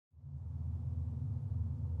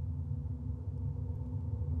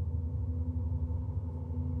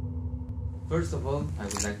First of all, I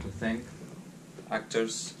would like to thank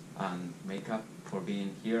actors and makeup for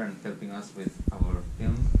being here and helping us with our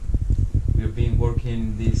film. We've been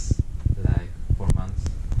working this like 4 months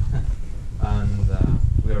and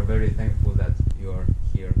we are very thankful that you are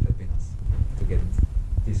here helping us to get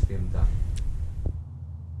this film done.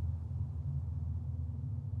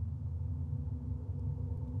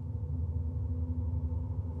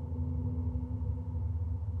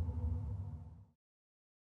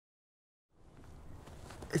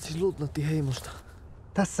 Etsin luutnantti heimosta.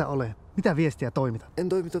 Tässä olen. Mitä viestiä toimita? En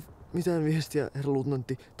toimita mitään viestiä, herra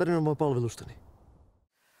luutnantti. Tarina on vain palvelustani.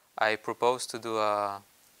 I proposed to do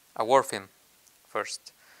a war film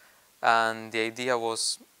first, and the idea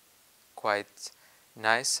was quite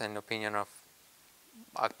nice in opinion of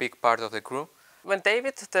a big part of the crew. When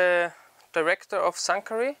David, the director of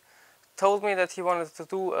Sankari, told me that he wanted to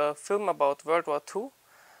do a film about World War II,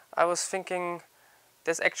 I was thinking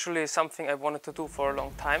there's actually something I wanted to do for a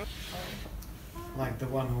long time. Like the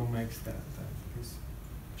one who makes his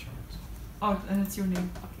charts. Oh, and it's your name.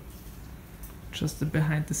 Okay. Just the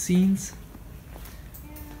behind the scenes.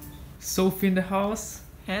 Sophie in the house.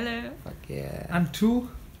 Hello. Fuck yeah. Antu.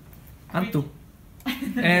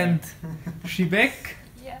 And Shibek.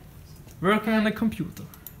 Yeah. Working on the computer.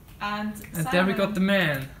 And there we got the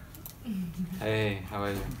man. Hey, how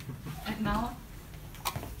are you? And now?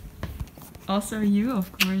 Also you,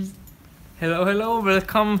 of course. Hello, hello.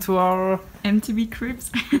 Welcome to our MTV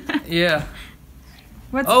Cribs. yeah.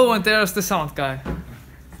 And there's the sound guy.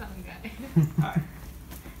 Sound guy.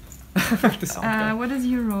 the sound guy. What is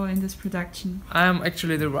your role in this production? I'm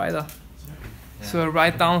actually the writer. Yeah. So I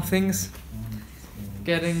write down things,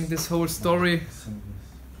 getting this whole story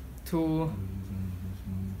to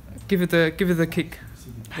give it a kick.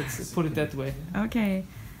 Let's put it that way. Okay.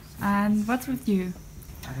 And what's with you?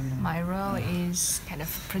 My role is kind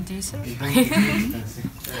of producer.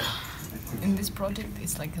 In this project,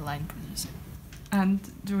 it's like a line producer. And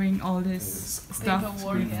doing all this stuff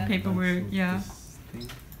with paperwork, yeah.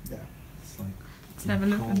 Let's have a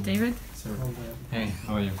look on David. Hey,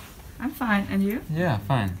 how are you? I'm fine, and you? Yeah,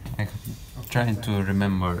 fine. I'm trying to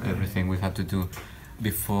remember everything we had to do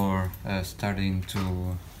before starting to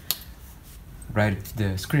write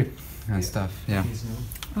the script and stuff. Yeah.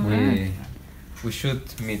 We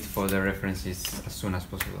should meet for the references as soon as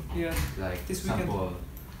possible. Yeah. Like this example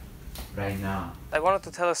right now. I wanted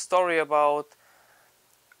to tell a story about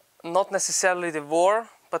not necessarily the war,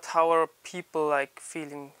 but how are people like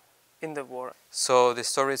feeling in the war. So the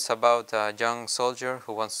story is about a young soldier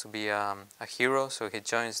who wants to be a hero, so he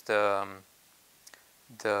joins the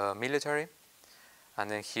military, and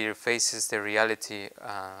then he faces the reality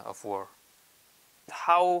of war.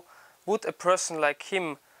 How would a person like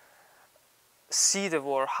him see the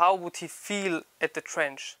war? How would he feel at the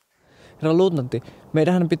trench? Herra luutnantti,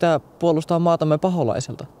 meidänhän pitää puolustaa maatamme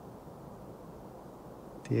paholaiselta.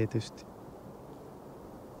 Tietysti.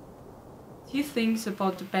 He thinks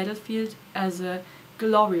about the battlefield as a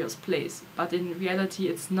glorious place, but in reality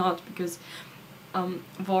it's not, because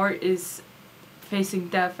war is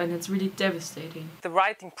facing death and it's really devastating. The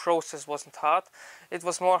writing process wasn't hard. It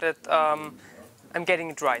was more that I'm getting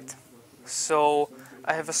it right. So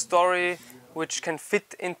I have a story which can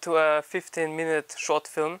fit into a 15-minute short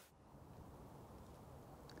film.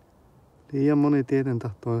 Liian moni tieten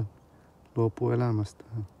tahtoi luopua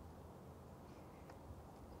elämästään.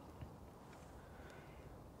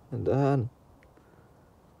 Entä hän?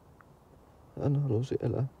 Hän halusi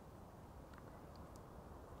elää.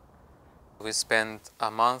 We spent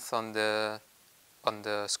a month on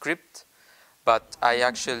the script, but I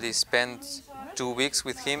actually spent 2 weeks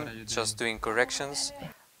with him just doing corrections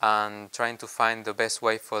and trying to find the best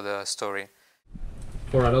way for the story.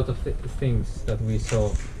 For a lot of things that we saw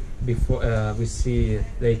before, we see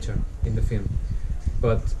later in the film,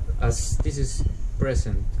 but as this is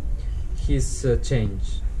present, he's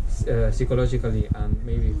changed psychologically and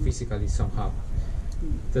maybe physically somehow.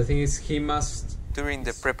 The thing is, he must. During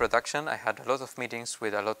the pre-production, I had a lot of meetings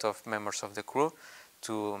with a lot of members of the crew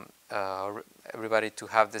to everybody to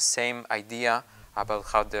have the same idea about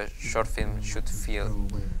how the short film should feel.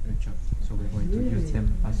 So we're going to use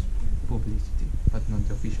them as publicity, but not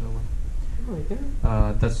the official one.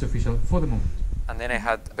 That's official for the moment. And then I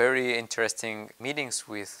had very interesting meetings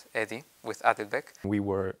with Eddie, with Adilbek. We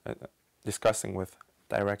were discussing with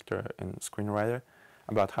director and screenwriter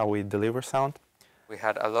about how we deliver sound. We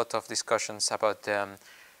had a lot of discussions about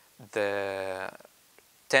the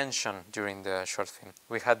tension during the short film.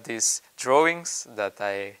 We had these drawings that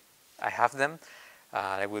I have them,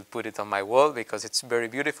 I will put it on my wall because it's very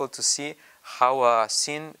beautiful to see how a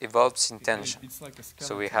scene evolves in tension.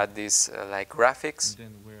 So we had these like graphics,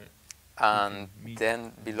 and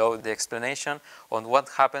then below the explanation on what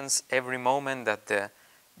happens every moment that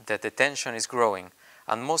the tension is growing.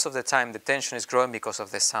 And most of the time the tension is growing because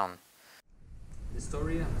of the sound. The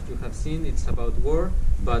story, as you have seen, it's about war,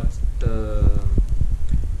 but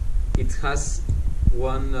it has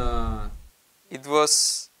one... It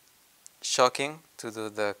was shocking to do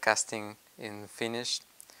the casting in Finnish,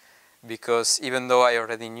 because even though I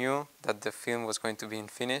already knew that the film was going to be in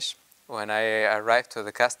Finnish, when I arrived to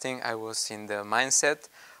the casting, I was in the mindset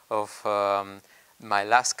of my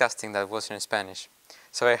last casting that was in Spanish.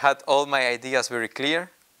 So I had all my ideas very clear,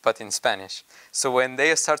 but in Spanish. So when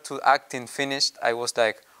they start to act in Finnish, I was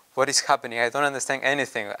like, what is happening? I don't understand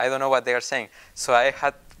anything. I don't know what they are saying. So I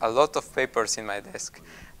had a lot of papers in my desk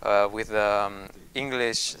with the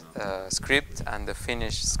English script and the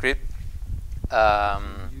Finnish script.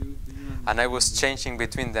 And I was changing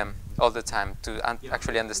between them all the time to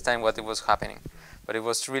actually understand what was happening. But it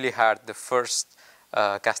was really hard, the first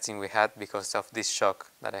casting we had, because of this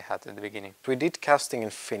shock that I had at the beginning. We did casting in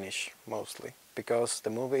Finnish mostly, because the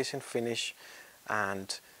movie is in Finnish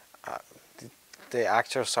and the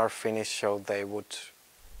actors are Finnish, so they would,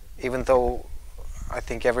 even though I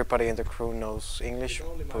think everybody in the crew knows English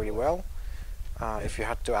pretty well, if you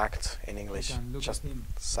had to act in English just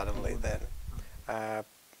suddenly, then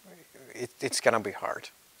it's gonna be hard.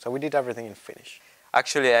 So we did everything in Finnish.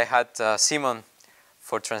 Actually, I had Simon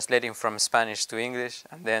for translating from Spanish to English,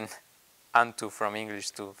 and then Antu from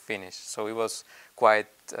English to Finnish. So it was quite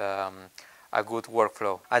a good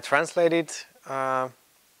workflow. I translated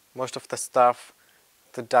most of the stuff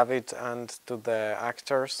to David and to the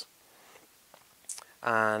actors,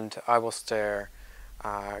 and I was their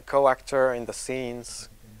co-actor in the scenes,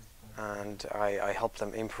 and I helped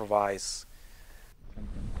them improvise.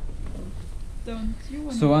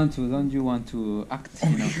 So Antu, don't you want to act?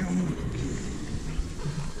 You know?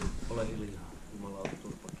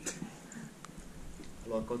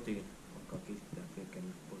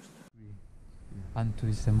 Antu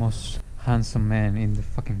is the most handsome man in the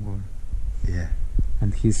fucking world. Yeah.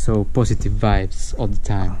 And he's so positive vibes all the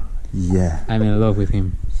time. Yeah. I'm in love with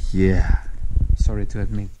him. Yeah. Sorry to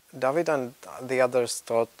admit. David and the others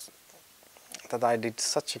thought that I did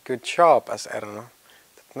such a good job as Erno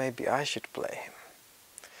that maybe I should play him.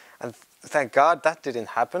 And thank God that didn't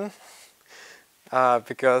happen,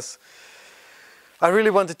 because I really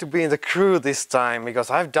wanted to be in the crew this time, because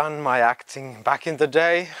I've done my acting back in the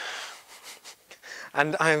day.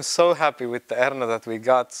 And I am so happy with the Erno that we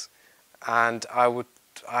got, and I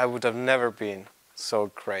would have never been so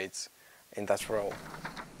great in that role.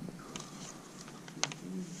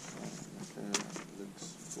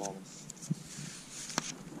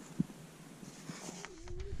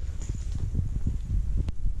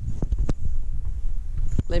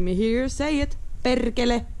 Let me hear you say it.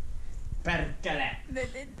 Perkele. Perkele.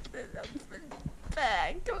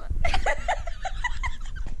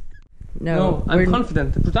 No, I'm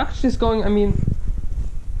confident. The production is going, I mean,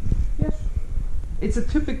 yes, it's a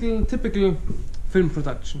typical film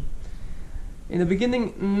production. In the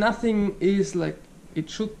beginning, nothing is like it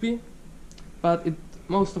should be, but it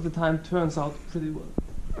most of the time turns out pretty well.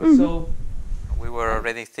 Mm-hmm. So we were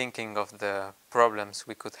already thinking of the problems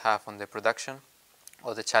we could have on the production,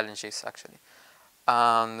 or the challenges actually.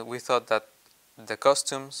 And we thought that the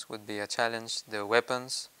costumes would be a challenge, the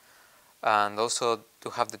weapons, and also to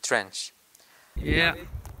have the trench. Yeah.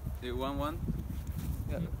 Do you want one?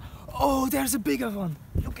 Yeah. Oh, there's a bigger one.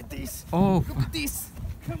 Look at this. Oh. Look at this.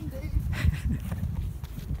 Come, Dave.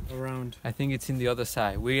 Around. I think it's in the other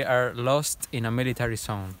side. We are lost in a military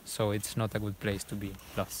zone, so it's not a good place to be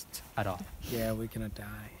lost at all. Yeah, we're gonna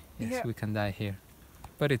die. Yes, Yeah. we can die here.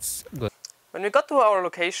 But it's good. When we got to our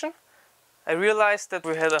location, I realized that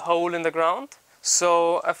we had a hole in the ground.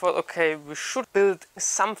 So I thought, okay, we should build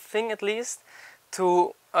something at least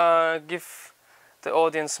to give the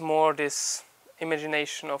audience more this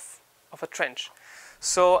imagination of a trench.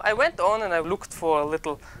 So I went on and I looked for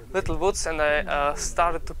little woods, and I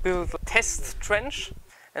started to build a test trench,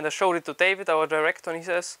 and I showed it to David, our director, and he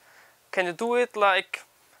says, can you do it like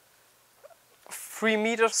 3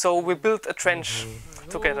 meters? So we built a trench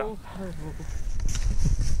together.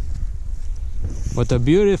 What a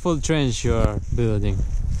beautiful trench you are building.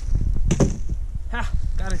 Ha!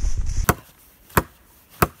 Got it.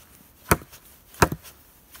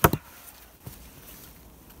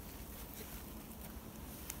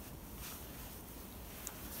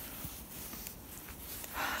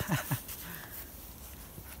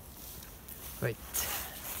 Wait.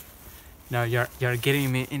 No, you're getting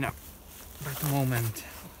me in a bad moment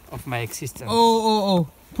of my existence. Oh!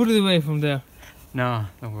 Put it away from there. No,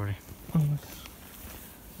 don't worry. Oh my God.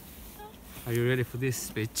 Are you ready for this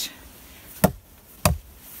speech?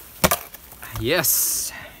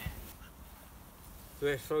 Yes! Do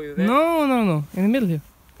I throw you there? No. In the middle here.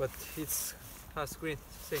 But it's has green.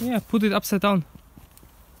 Yeah, put it upside down.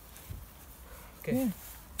 Okay. Yeah.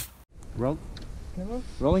 Roll. Camera.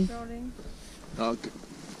 Rolling. Rolling. Okay.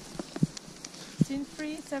 Scene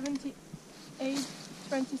 3, 78,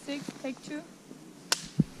 26, take 2.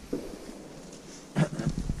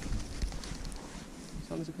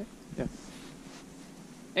 Sound is okay? Yeah.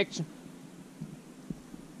 Action.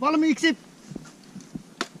 Valmiiksi!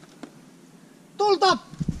 Tulta!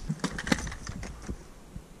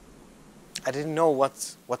 I didn't know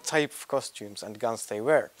what type of costumes and guns they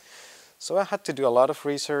were. So I had to do a lot of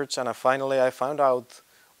research, and finally I found out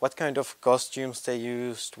what kind of costumes they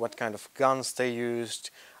used, what kind of guns they used,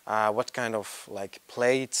 what kind of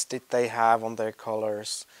plates did they have on their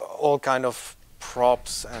collars, all kind of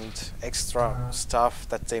props and extra stuff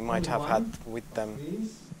that they might have had with them.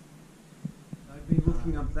 I've been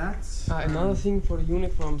looking up that. Another thing for the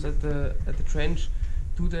uniforms at the trench,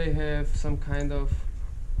 do they have some kind of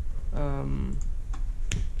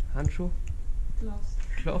handschuhe?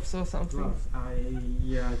 Gloves or something? Gloves.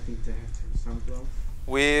 Yeah, I think they have to have some gloves.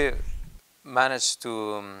 We managed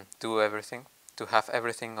to do everything, to have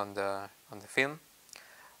everything on the film,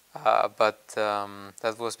 but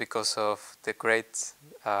that was because of the great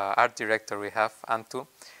art director we have, Antu,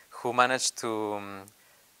 who managed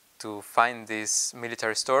to find this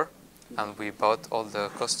military store, and we bought all the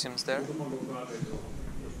costumes there.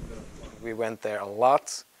 We went there a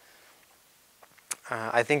lot.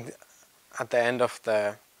 I think at the end of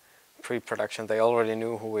the pre-production they already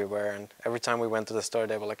knew who we were, and every time we went to the store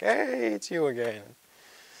they were like, "Hey, it's you again."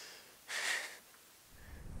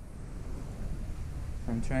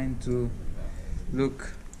 I'm trying to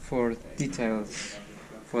look for details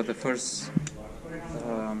for the first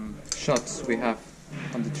shots we have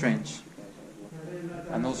on the trench,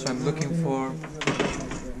 and also I'm looking for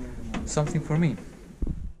something for me.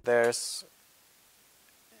 There's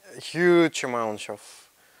a huge amount of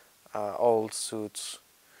old suits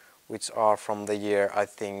which are from the year, I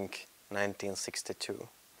think, 1962.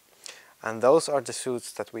 And those are the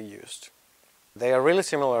suits that we used. They are really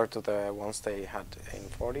similar to the ones they had in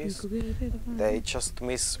 40s. They just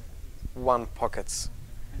miss one pockets,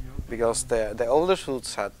 because the older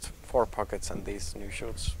suits had 4 pockets and these new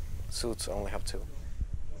suits only have 2.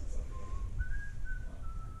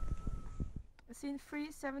 Scene 3,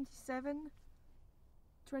 77,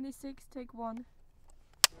 26, take 1.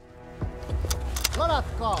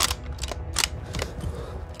 Ladatkaa!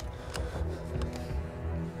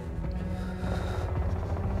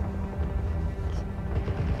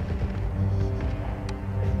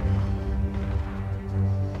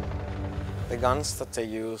 The guns that they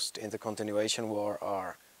used in the continuation war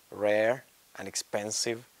are rare and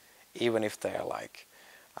expensive, even if they are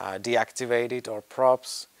deactivated or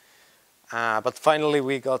props. But finally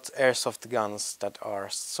we got airsoft guns that are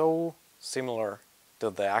so similar to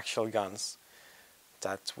the actual guns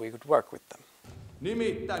that we could work with them.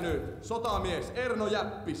 Nimittänyt sotamies Erno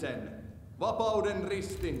Jäppisen, Vapauden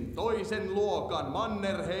ristin toisen luokan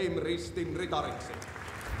Mannerheim-ristin ritariksi.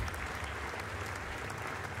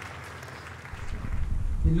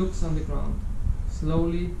 He looks on the ground.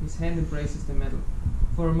 Slowly, his hand embraces the medal.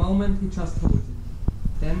 For a moment, he just holds it.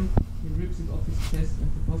 Then, he rips it off his chest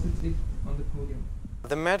and deposits it on the podium.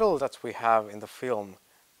 The medal that we have in the film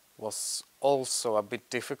was also a bit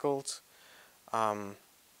difficult.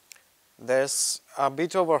 There's a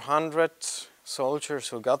bit over 100 soldiers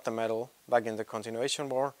who got the medal back in the continuation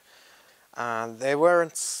war, and there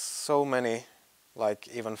weren't so many,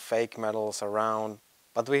 even fake medals around.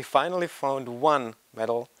 But we finally found one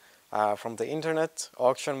medal from the internet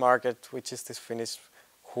auction market, which is this Finnish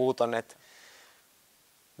Huutonet.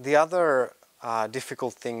 The other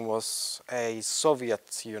difficult thing was a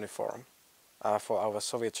Soviet uniform for our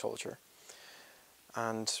Soviet soldier.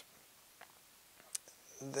 And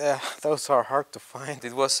those are hard to find.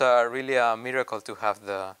 It was really a miracle to have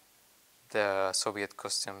the Soviet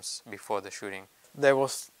costumes before the shooting. There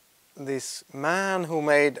was this man who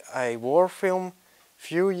made a war film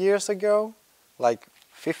few years ago,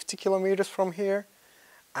 50 kilometers from here,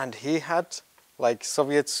 and he had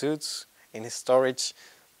Soviet suits in his storage,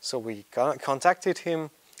 so we contacted him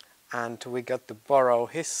and we got to borrow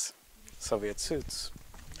his Soviet suits.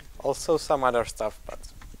 Also some other stuff,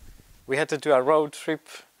 but we had to do a road trip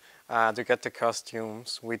to get the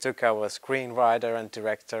costumes. We took our screenwriter and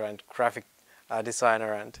director and graphic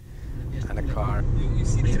designer, and and a car. You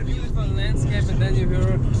see this beautiful landscape and then you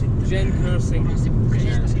hear Jane cursing.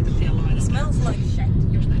 It smells like shit.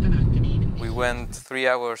 We went 3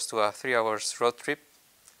 hours to a 3 hours road trip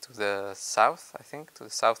to the south, I think, to the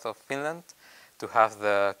south of Finland, to have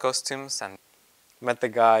the costumes and met the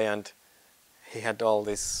guy and he had all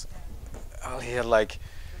this, he had like,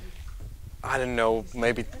 I don't know,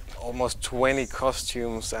 maybe almost 20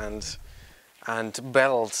 costumes and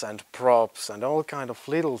belts and props and all kind of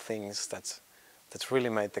little things that really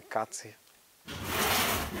made the cut.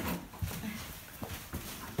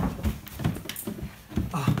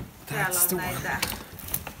 That's the one.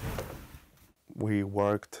 We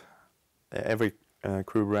worked, every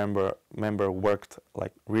crew member worked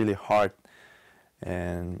like really hard,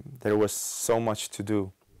 and there was so much to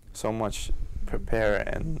do, so much prepare,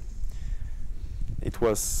 and it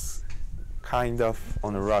was kind of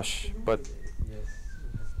on a rush, but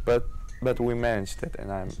we managed it,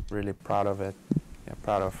 and I'm really proud of it. Yeah,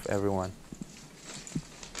 proud of everyone.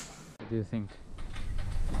 What do you think?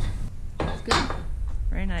 It's good.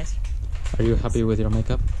 Very nice. Are you happy with your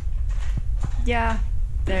makeup? Yeah,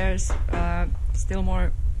 there's still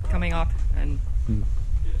more coming up and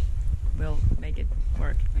we'll make it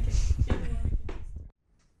work.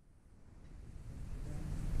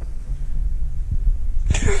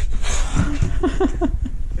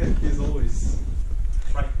 He's always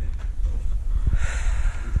frightening.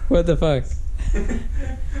 What the fuck?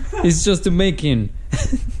 It's just a making.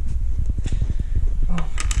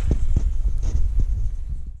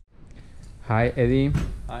 Hi Eddie.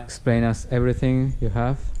 Hi. Explain us everything you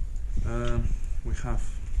have. We have,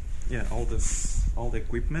 yeah, all the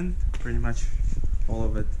equipment, pretty much all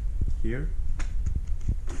of it here.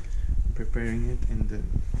 Preparing it and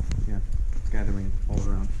gathering all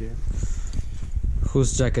around here.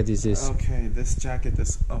 Whose jacket is this? Okay, this jacket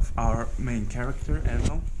is of our main character,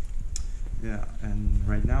 Erno. Yeah, and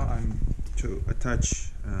right now I'm to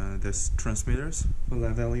attach this transmitters, the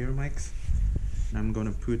lavalier mics, and I'm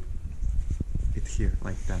gonna put it here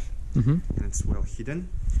like that. And it's well hidden,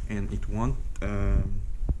 and it won't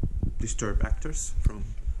disturb actors from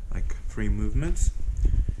like free movements.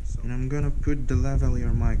 And I'm gonna put the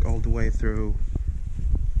lavalier mic all the way through.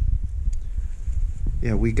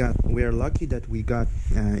 Yeah, we are lucky that we got,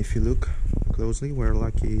 if you look closely, we're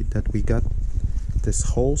lucky that we got these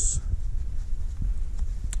holes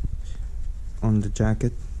on the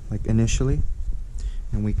jacket, like initially,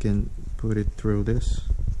 and we can put it through this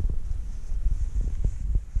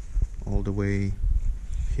all the way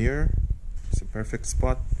here. It's a perfect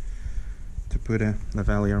spot to put a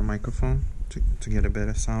lavalier microphone to get a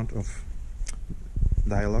better sound of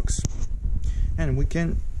dialogues, and we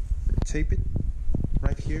can tape it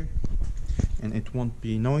right here, and it won't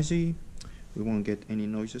be noisy. We won't get any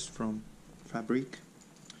noises from fabric.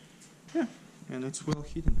 Yeah, and it's well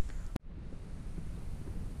hidden.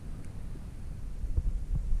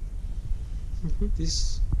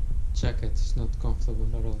 This jacket is not comfortable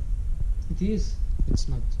at all. It is. It's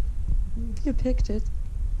not. You picked it.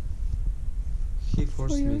 He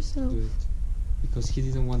forced me yourself. to do it because he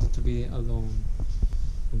didn't want it to be alone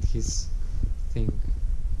with his thing,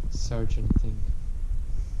 surgeon thing.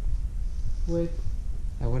 Wait.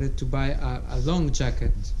 I wanted to buy a long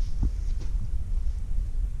jacket.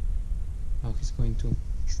 Oh, he's going to.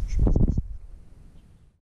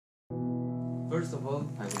 First of all,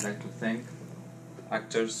 I would like to thank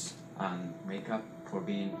actors and makeup for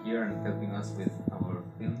being here and helping us with our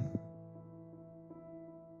film.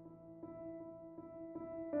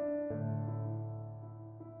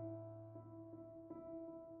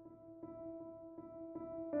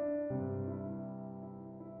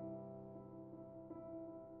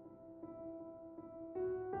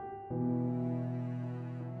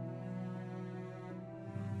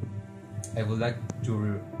 I would like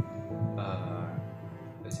to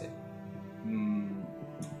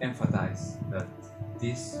emphasize that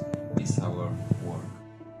this is our work.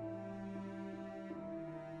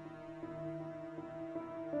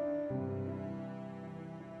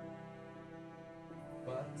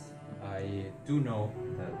 But I do know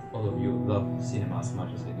that all of you love cinema as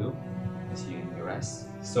much as I do, as you in your eyes.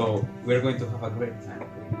 So we're going to have a great time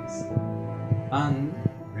doing this. And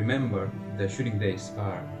remember, the shooting days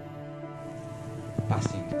are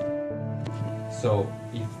passing. So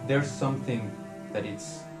if there's something that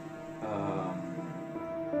it's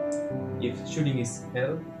if shooting is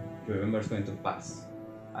hell, remember it's going to pass.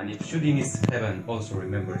 And if shooting is heaven, also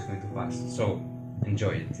remember it's going to pass. So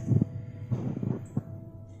enjoy it.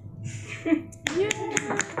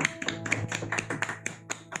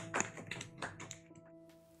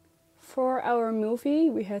 For our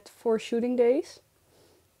movie, we had 4 shooting days.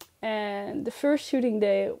 And the first shooting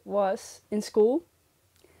day was in school,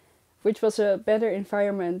 which was a better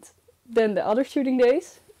environment than the other shooting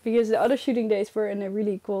days, because the other shooting days were in a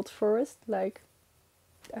really cold forest, like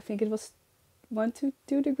I think it was 1 to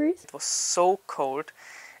 2 degrees. It was so cold,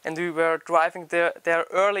 and we were driving there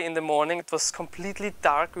early in the morning. It was completely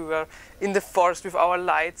dark. We were in the forest with our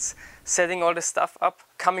lights, setting all the stuff up,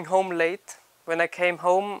 coming home late. When I came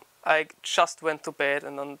home, I just went to bed,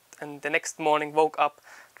 and the next morning woke up,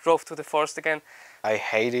 drove to the forest again. I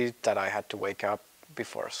hated that I had to wake up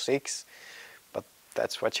before 6, but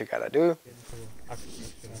that's what you gotta do.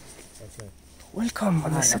 Welcome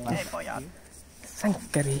on the set of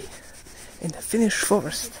Sankari in the Finnish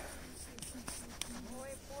forest.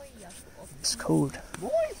 It's cold.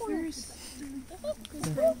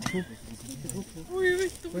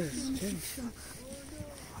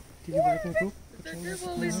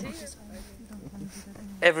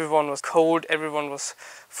 Everyone was cold, everyone was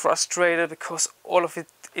frustrated because all of it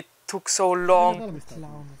took so long.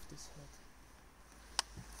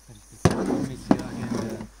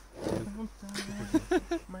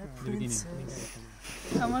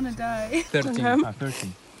 I wanna die.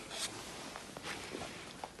 13.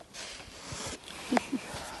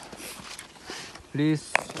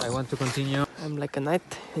 Please, I want to continue. I'm like a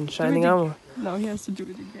knight in shining armor. Now he has to do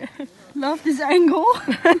it again. Love this angle.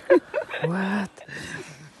 What?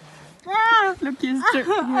 Ah, look, he has dirt.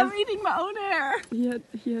 I'm eating my own hair. He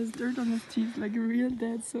has dirt on his teeth like a real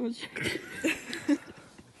dead soldier.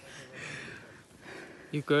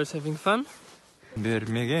 You girls having fun?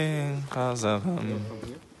 Бермеген қазағым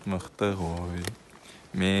мықты ғой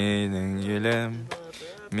менің елім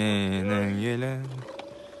менің елім.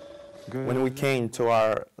 When we came to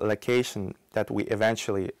our location that we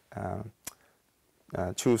eventually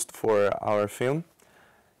chose for our film,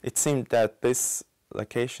 it seemed that this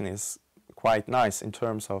location is quite nice in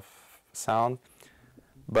terms of sound,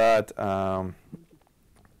 but on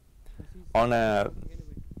a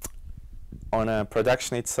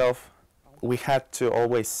production itself, we had to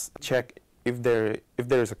always check if there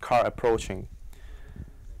is a car approaching.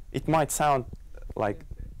 It might sound like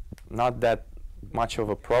not that much of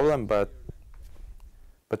a problem, but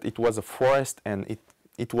it was a forest, and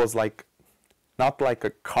it was like not like a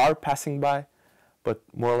car passing by, but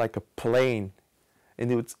more like a plane,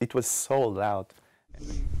 and it was so loud.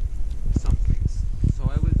 Some things. So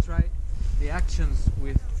I will try the actions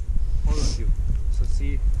with all of you. So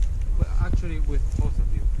see, well, actually with both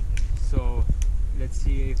of you. So let's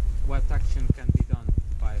see what action can be done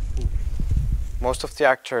by who. Most of the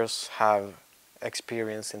actors have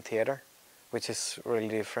experience in theater, which is really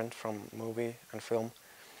different from movie and film.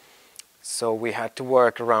 So we had to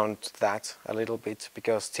work around that a little bit,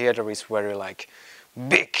 because theater is very like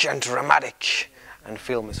big and dramatic, and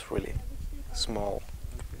film is really small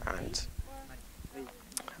and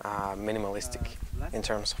minimalistic in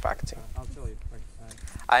terms of acting.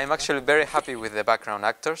 I am actually very happy with the background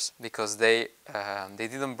actors, because they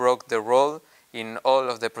didn't broke the role in all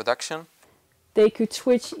of the production. They could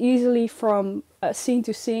switch easily from scene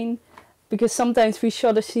to scene, because sometimes we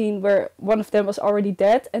shot a scene where one of them was already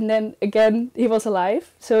dead, and then again he was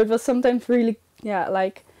alive. So it was sometimes really,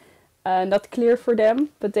 not clear for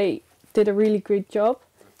them, but they did a really great job.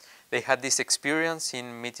 They had this experience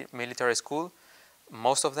in military school,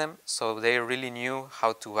 most of them, so they really knew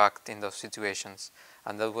how to act in those situations.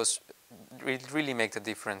 And that was really make the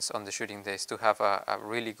difference on the shooting days, to have a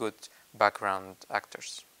really good background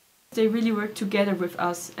actors. They really worked together with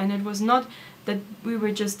us, and it was not that we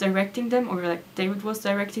were just directing them, or like David was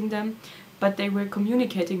directing them, but they were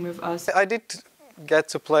communicating with us. I did get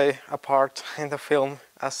to play a part in the film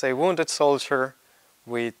as a wounded soldier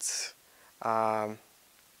with burnt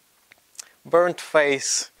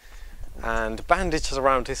face and bandages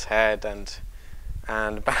around his head and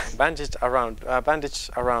bandage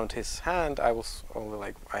around his hand. I was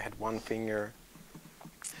only I had one finger,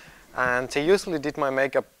 and they usually did my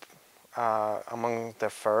makeup among the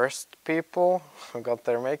first people who got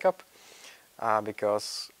their makeup,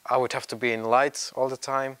 because I would have to be in lights all the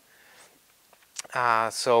time,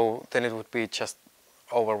 so then it would be just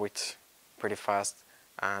over with pretty fast,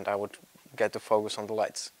 and I would get to focus on the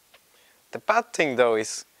lights. The bad thing though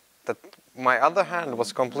is that my other hand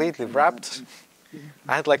was completely wrapped.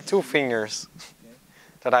 I had like 2 fingers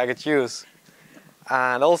that I could use,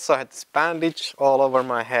 and also I had this bandage all over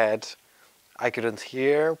my head. I couldn't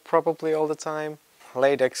hear probably all the time.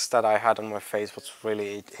 Latex that I had on my face was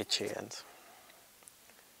really itchy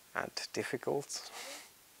and difficult.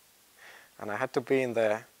 And I had to be in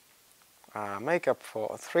the makeup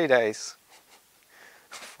for 3 days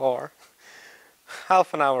for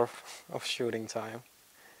half an hour of shooting time,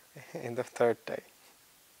 in the third day.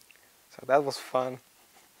 So that was fun.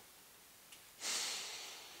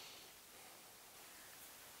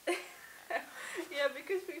 Yeah,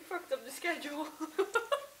 because we fucked up the schedule.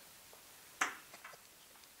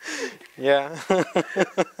 Yeah.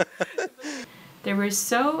 They were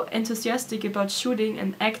so enthusiastic about shooting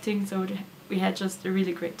and acting, so we had just a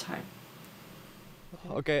really great time.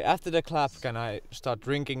 Okay, after the clap, can I start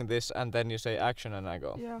drinking this and then you say action and I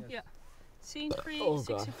go? Yeah. Yeah. Scene 3, Oh,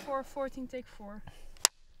 God. 64, 14, take 4.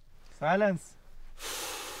 Silence.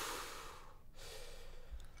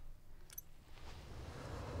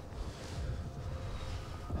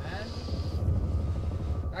 And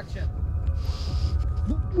action.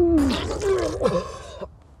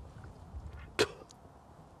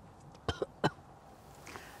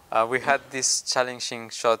 We had this challenging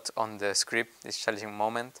shot on the script, this challenging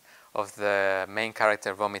moment of the main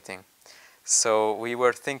character vomiting. So we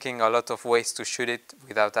were thinking a lot of ways to shoot it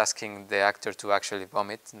without asking the actor to actually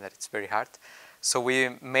vomit, and that it's very hard. So we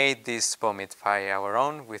made this vomit by our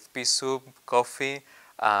own with pea soup, coffee,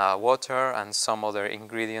 water, and some other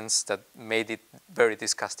ingredients that made it very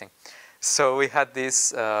disgusting. So we had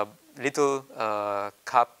this little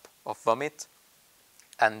cup of vomit,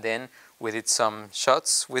 and then we did some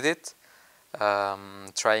shots with it,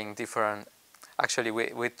 trying different. Actually,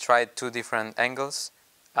 we tried 2 different angles,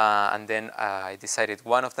 and then I decided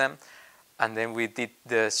one of them, and then we did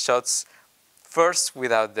the shots first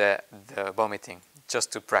without the vomiting,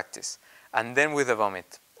 just to practice, and then with the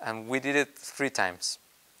vomit, and we did it 3 times.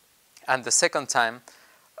 And the second time,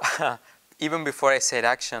 even before I said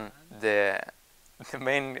action, the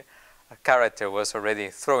main character was already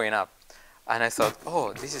throwing up. And I thought,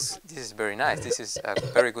 oh, this is very nice. This is a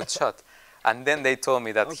very good shot. And then they told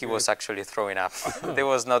me that he was actually throwing up. There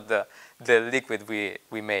was not the liquid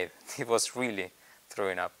we made. He was really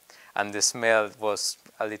throwing up. And the smell was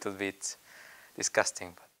a little bit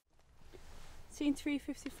disgusting. Scene 3,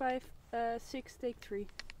 55, 6, take 3.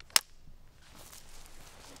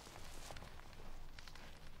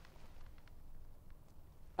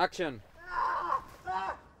 Action.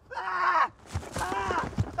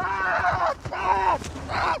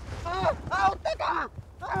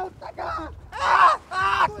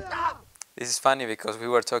 This is funny because we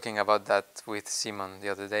were talking about that with Simon the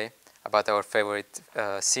other day, about our favorite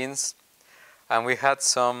scenes, and we had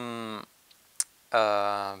some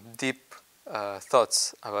deep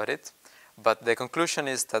thoughts about it, but the conclusion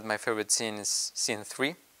is that my favorite scene is scene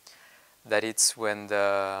 3, that it's when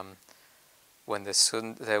the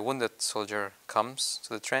wounded soldier comes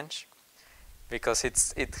to the trench, because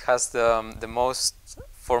it has the most,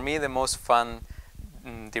 for me, the most fun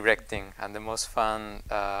directing and the most fun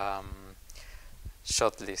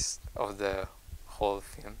shot list of the whole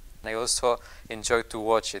film. I also enjoy to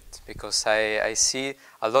watch it because I see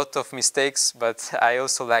a lot of mistakes, but I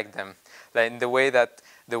also like them. Like in the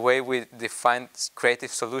way we define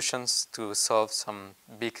creative solutions to solve some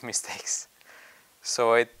big mistakes.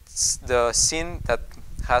 So it's the scene that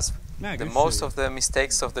has the most of the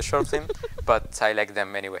mistakes of the short film, but I like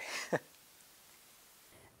them anyway.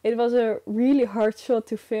 It was a really hard shot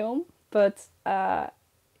to film, but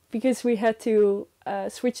because we had to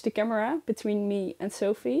switch the camera between me and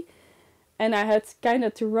Sophie, and I had kind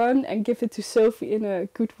of to run and give it to Sophie in a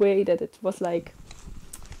good way that it was like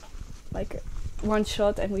one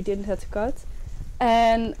shot and we didn't have to cut.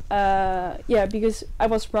 And yeah, because I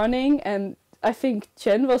was running and I think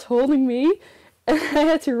Jen was holding me and I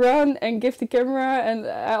had to run and give the camera and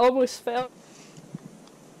I almost fell.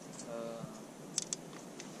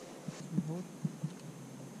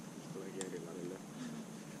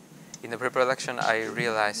 In the pre-production, I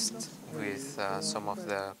realized with some of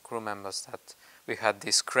the crew members that we had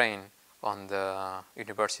this crane on the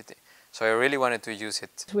university. So I really wanted to use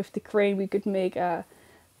it. With the crane we could make a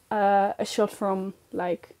shot from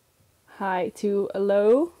like high to a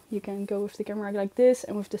low. You can go with the camera like this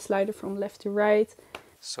and with the slider from left to right.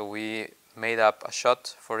 So we made up a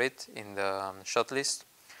shot for it in the shot list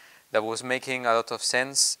that was making a lot of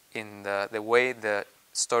sense in the way the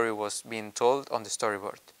story was being told on the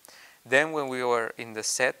storyboard. Then when we were in the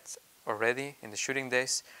set already, in the shooting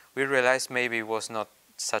days, we realized maybe it was not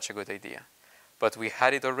such a good idea. But we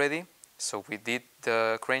had it already, so we did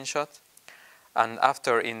the crane shot. And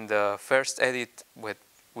after in the first edit,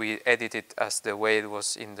 we edited as the way it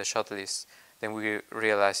was in the shot list, then we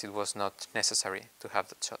realized it was not necessary to have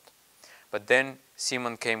that shot. But then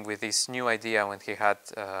Simon came with this new idea when he had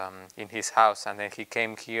in his house, and then he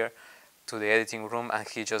came here to the editing room and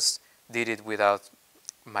he just did it without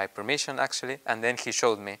my permission actually, and then he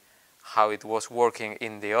showed me how it was working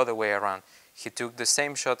in the other way around. He took the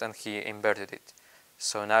same shot and he inverted it.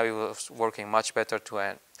 So now it was working much better to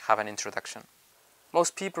have an introduction.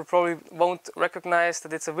 Most people probably won't recognize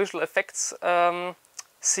that it's a visual effects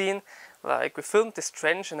scene. Like, we filmed this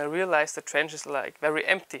trench and I realized the trench is like very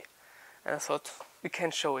empty. And I thought, we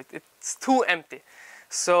can't show it, it's too empty.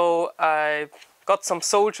 So I got some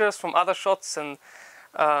soldiers from other shots and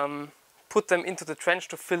put them into the trench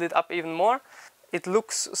to fill it up even more. It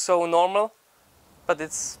looks so normal, but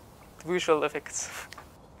it's visual effects.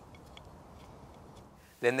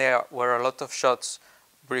 Then there were a lot of shots,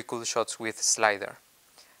 very cool shots with slider.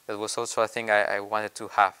 That was also a thing I wanted to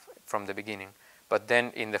have from the beginning. But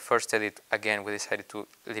then in the first edit, again, we decided to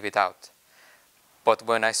leave it out. But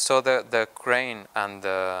when I saw the crane and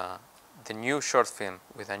the new short film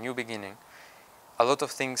with a new beginning, a lot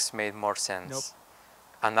of things made more sense. Nope.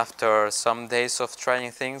 And after some days of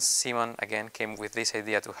trying things, Simon again came with this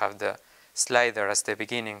idea to have the slider as the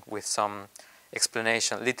beginning with some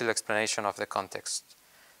explanation, little explanation of the context.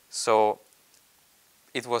 So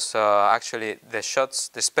it was actually the shots,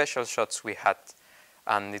 the special shots we had,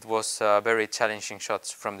 and it was very challenging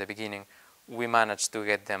shots from the beginning. We managed to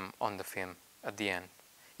get them on the film at the end,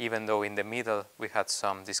 even though in the middle we had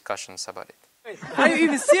some discussions about it. Are you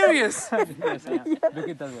even serious? Yes, yeah. Look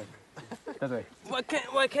it that way. That way.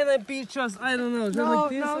 Why can't I be just, I don't know, just No, like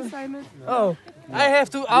this? no, Simon. Oh, I have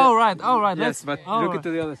to, all right. Yes, but look it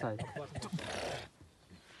to the other side.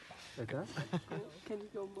 Like that? Can you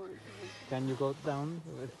go more? Can you go down?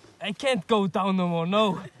 I can't go down no more,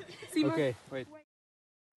 no. Simon. Okay, wait.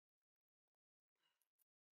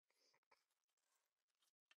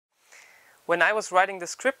 When I was writing the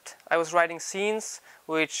script, I was writing scenes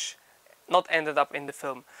which not ended up in the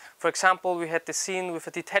film. For example, we had the scene with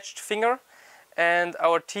a detached finger, and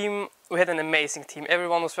our team, we had an amazing team.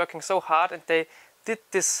 Everyone was working so hard and they did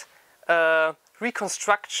this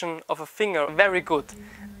reconstruction of a finger very good,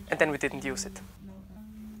 and then we didn't use it.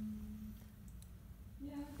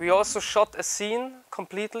 We also shot a scene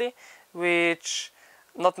completely which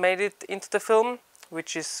not made it into the film,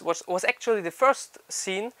 which was actually the first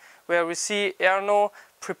scene where we see Erno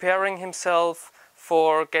preparing himself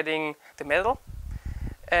for getting the medal,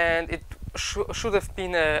 and it should have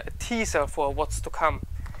been a teaser for what's to come.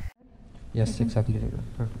 Yes, exactly.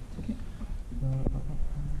 Perfect. Okay.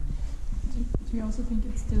 Do you also think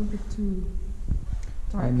it's still a bit too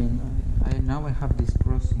dark? I mean, now I have this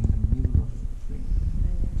cross in the middle of the thing.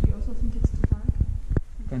 Do you also think it's too dark?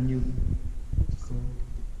 Can you go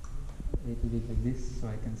a little bit like this so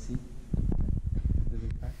I can see?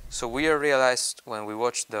 So we realized when we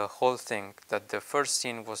watched the whole thing that the first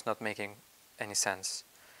scene was not making any sense.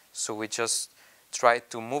 So we just tried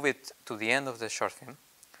to move it to the end of the short film,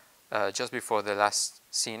 just before the last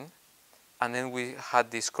scene, and then we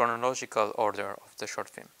had this chronological order of the short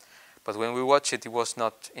film. But when we watched it, it was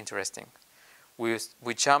not interesting. We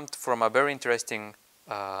jumped from a very interesting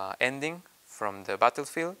ending from the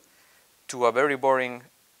battlefield to a very boring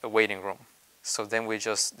waiting room. So then we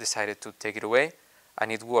just decided to take it away, and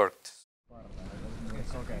it worked.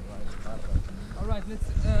 All right, let's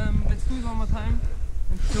do it one more time.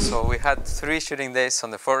 So we had 3 shooting days on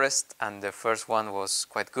the forest, and the first one was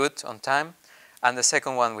quite good on time, and the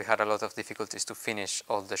second one we had a lot of difficulties to finish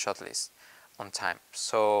all the shot list on time.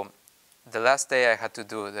 So the last day I had to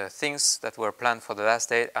do the things that were planned for the last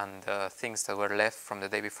day and the things that were left from the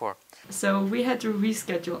day before. So we had to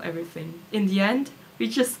reschedule everything. In the end, we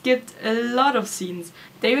just skipped a lot of scenes.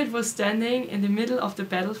 David was standing in the middle of the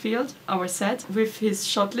battlefield, our set, with his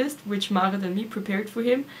shot list, which Marit and me prepared for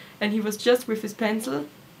him, and he was just with his pencil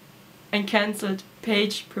and cancelled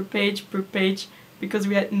page per page per page because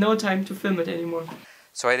we had no time to film it anymore.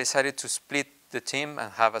 So I decided to split the team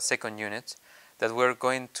and have a second unit that were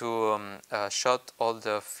going to shot all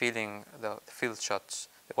the field shots,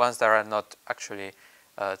 the ones that are not actually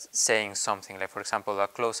saying something, like for example a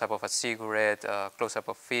close-up of a cigarette, a close-up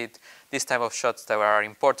of feet, these type of shots that are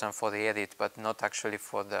important for the edit but not actually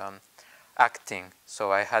for the acting.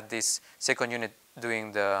 So I had this second unit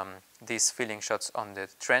doing these feeling shots on the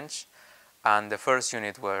trench, and the first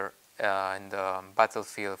unit were in the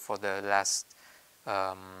battlefield for the last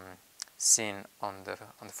scene on the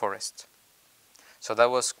forest. So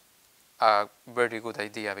that was a very good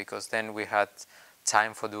idea because then we had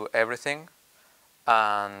time for do everything.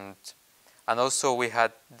 And also we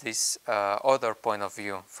had this other point of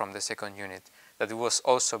view from the second unit that it was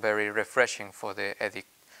also very refreshing for the edit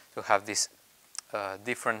to have these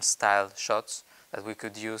different style shots that we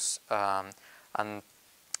could use and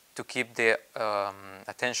to keep the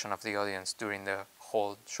attention of the audience during the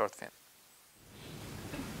whole short film.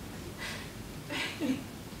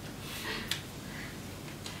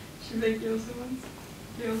 Should I kill someone?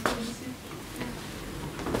 Do you also want to see?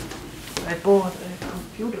 I bought a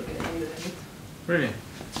computer game with it. Really?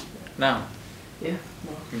 Now? Yeah.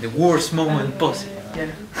 No. In the worst moment possible.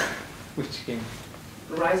 Yeah. Which game?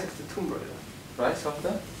 Rise of the Tomb Raider. Rise of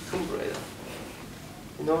the Tomb Raider.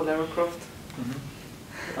 You know Lara Croft?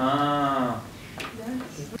 Ah.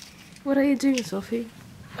 What are you doing, Sophie?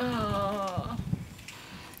 I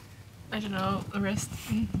don't know, rest.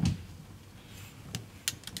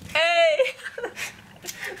 Hey!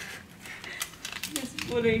 He's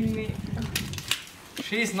bullying me.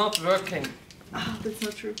 She's not working. Ah, that's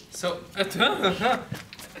not true. So,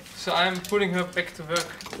 so I'm putting her back to work.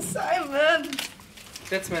 Simon!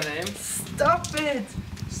 That's my name. Stop it!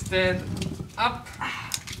 Stand up.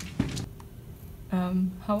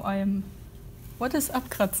 How I am... What is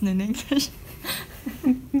abkratzen in English?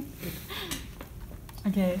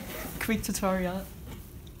 Okay, quick tutorial.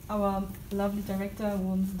 Our lovely director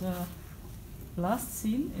wants the last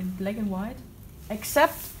scene in black and white,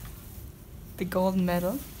 except the golden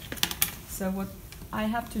medal. So what I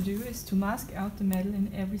have to do is to mask out the medal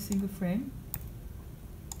in every single frame.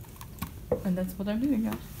 And that's what I'm doing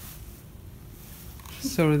now.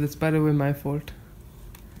 Sorry, that's by the way my fault.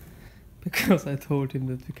 Because I told him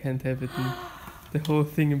that we can't have it in the whole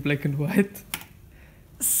thing in black and white.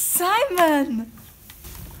 Simon!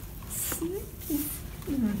 Sneaky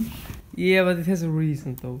Simon. Yeah, but it has a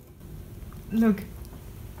reason though. Look,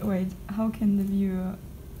 wait, how can the viewer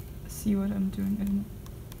see what I'm doing? I don't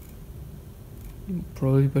know.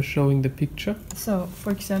 Probably by showing the picture. So,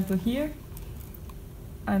 for example, here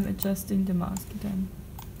I'm adjusting the mask then.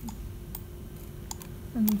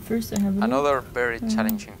 And then first I have a Another look. very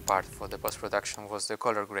challenging part for the post-production was the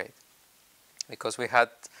color grade, because we had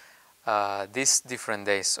these different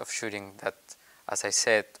days of shooting that, as I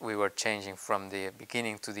said, we were changing from the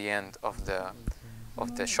beginning to the end of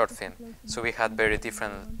the short film. So we had very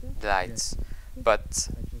different lights, but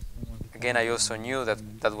again I also knew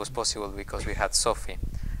that that was possible because we had Sophie,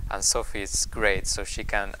 and Sophie is great, so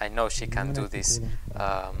I know she can do this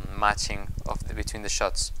matching between the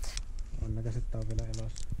shots.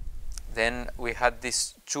 Then we had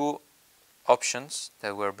these two options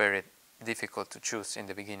that were very difficult to choose in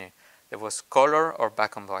the beginning. There was color or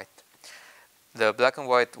black and white. The black and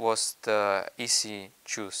white was the easy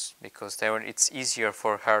choose because it's easier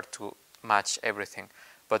for her to match everything.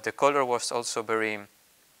 But the color was also very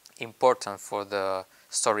important for the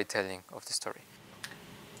storytelling of the story.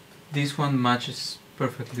 This one matches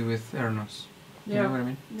perfectly with Erno's. You know what I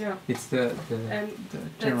mean? Yeah. It's the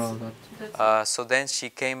general dot. So then she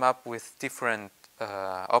came up with different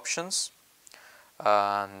options,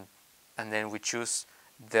 and then we choose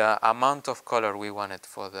the amount of color we wanted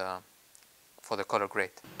for the color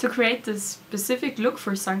grade. To create this specific look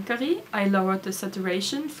for Sankari, I lowered the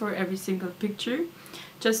saturation for every single picture,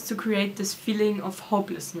 just to create this feeling of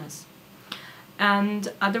hopelessness.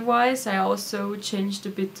 And otherwise I also changed a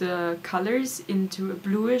bit the colors into a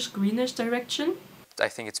bluish, greenish direction. I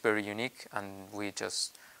think it's very unique and we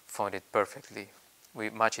just found it perfectly. We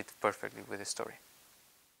match it perfectly with the story.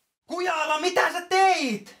 Kujala, mitä sä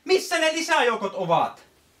teit? Missä ne lisäjoukot ovat?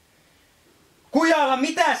 Kujala,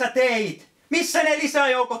 mitä sä teit? Missä ne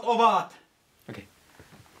lisäjoukot ovat? Okay.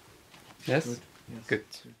 Yes? Good.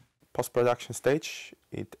 Post-production stage,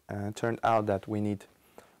 it turned out that we need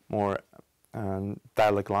more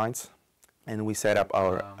dialogue lines, and we set up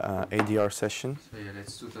our ADR session. So yeah,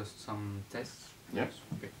 let's do some tests. Yes.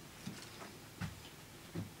 Okay.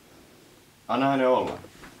 Anna hänen olla,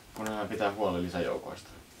 kun hän pitää huolen lisäjoukoista.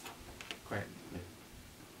 Great.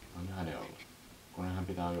 Anna hänen olla, kun hän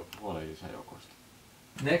pitää huolen lisäjoukoista.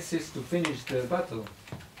 Next is to finish the battle.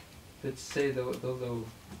 Let's say the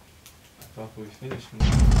Thought we finished.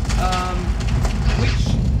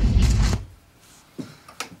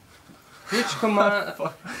 Which command?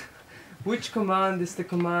 Which command is the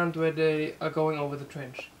command where they are going over the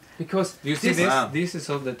trench? Because you see this? This is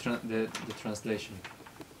all the translation.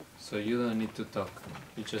 So you don't need to talk.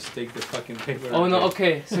 You just take the fucking paper. Oh no,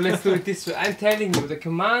 okay. So let's do it this way. I'm telling you, the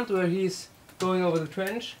command where he's going over the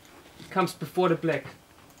trench comes before the black.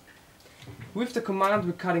 With the command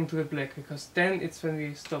we're cutting to the black, because then it's when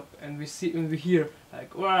we stop and we see when we hear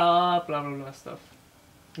like blah blah blah stuff.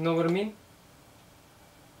 You know what I mean?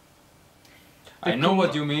 I know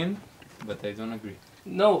what you mean, but I don't agree.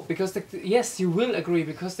 No, because yes, you will agree,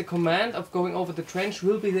 because the command of going over the trench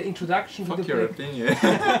will be the introduction to the your black. opinion.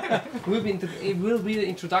 It will be the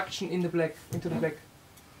introduction in the black, into the black.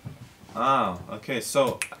 Ah, okay.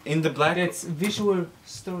 So in the black, it's visual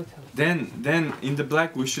storytelling. Then in the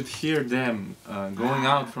black we should hear them going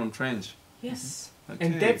out from trench. Yes.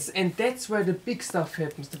 Okay. And that's where the big stuff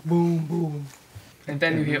happens. The boom boom, and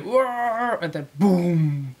then you hear "Whoa," and then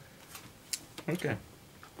boom. Okay.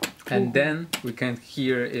 And then we can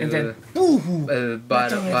hear And then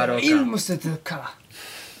Baroka.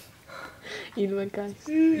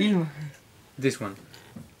 This one.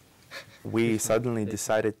 We suddenly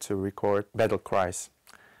decided to record battle cries,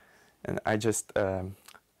 and I just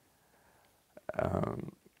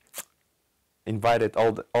invited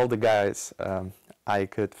all the guys I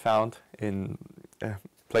could found in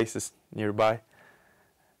places nearby,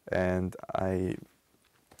 and I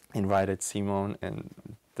invited Simon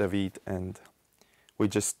and David, and we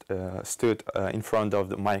just stood in front of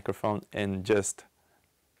the microphone and just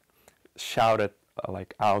shouted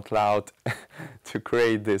like out loud to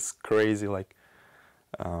create this crazy, like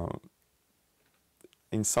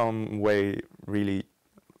in some way really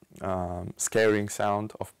scaring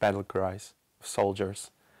sound of battle cries of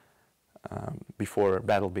soldiers before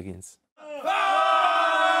battle begins.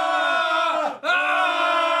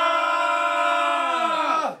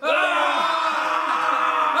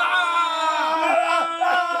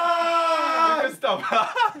 Stop!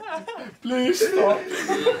 Please stop!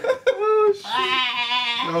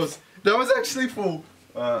 That was actually full.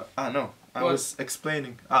 No, I was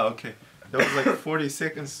explaining. Okay, that was like 40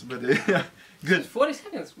 seconds, but good. 40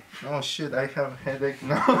 seconds. Oh shit! I have a headache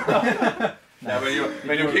now. Yeah,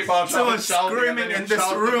 when you keep on someone screaming in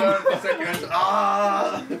this room.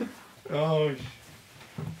 Oh.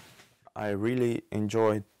 I really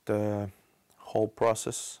enjoyed the whole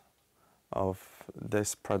process of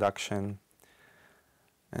this production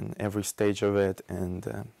and every stage of it,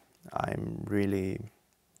 and I'm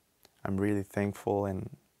really thankful and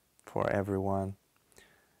for everyone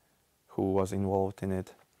who was involved in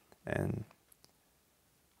it, and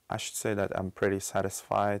I should say that I'm pretty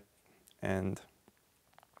satisfied, and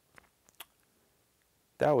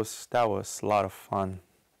that was a lot of fun.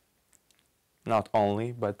 Not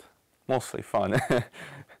only, but mostly fun.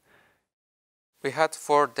 We had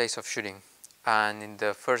 4 days of shooting, and in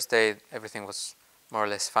the first day everything was more or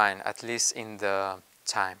less fine, at least in the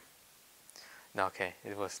time. No, okay,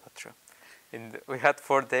 it was not true. We had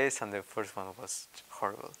 4 days and the first one was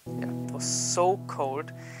horrible. Yeah, it was so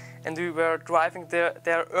cold, and we were driving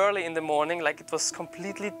there early in the morning, like it was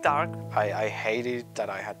completely dark. I hated that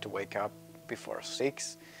I had to wake up before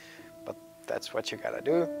 6, but that's what you gotta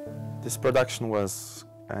do. This production was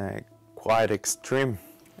quite extreme.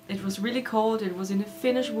 It was really cold, it was in the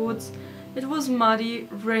Finnish woods, it was muddy,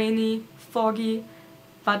 rainy, foggy,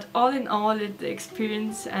 but all in all, the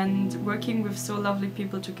experience and working with so lovely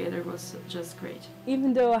people together was just great.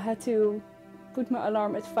 Even though I had to put my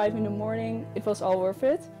alarm at 5 in the morning, it was all worth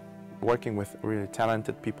it. Working with really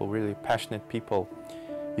talented people, really passionate people,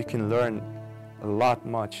 you can learn a lot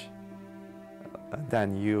much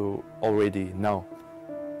than you already know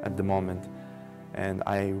at the moment. And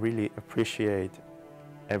I really appreciate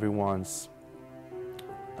everyone's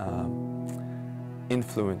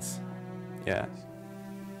influence. Yeah.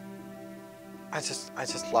 I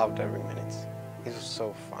just loved every minute. It was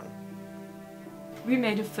so fun. We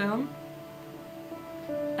made a film,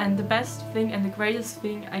 and the best thing and the greatest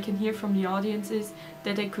thing I can hear from the audience is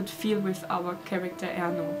that they could feel with our character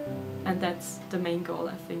Erno, and that's the main goal,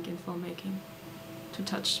 I think, in filmmaking, to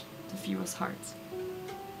touch the viewers' hearts.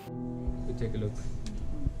 We take a look.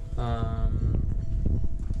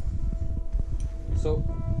 So,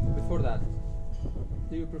 before that,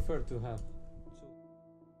 do you prefer to have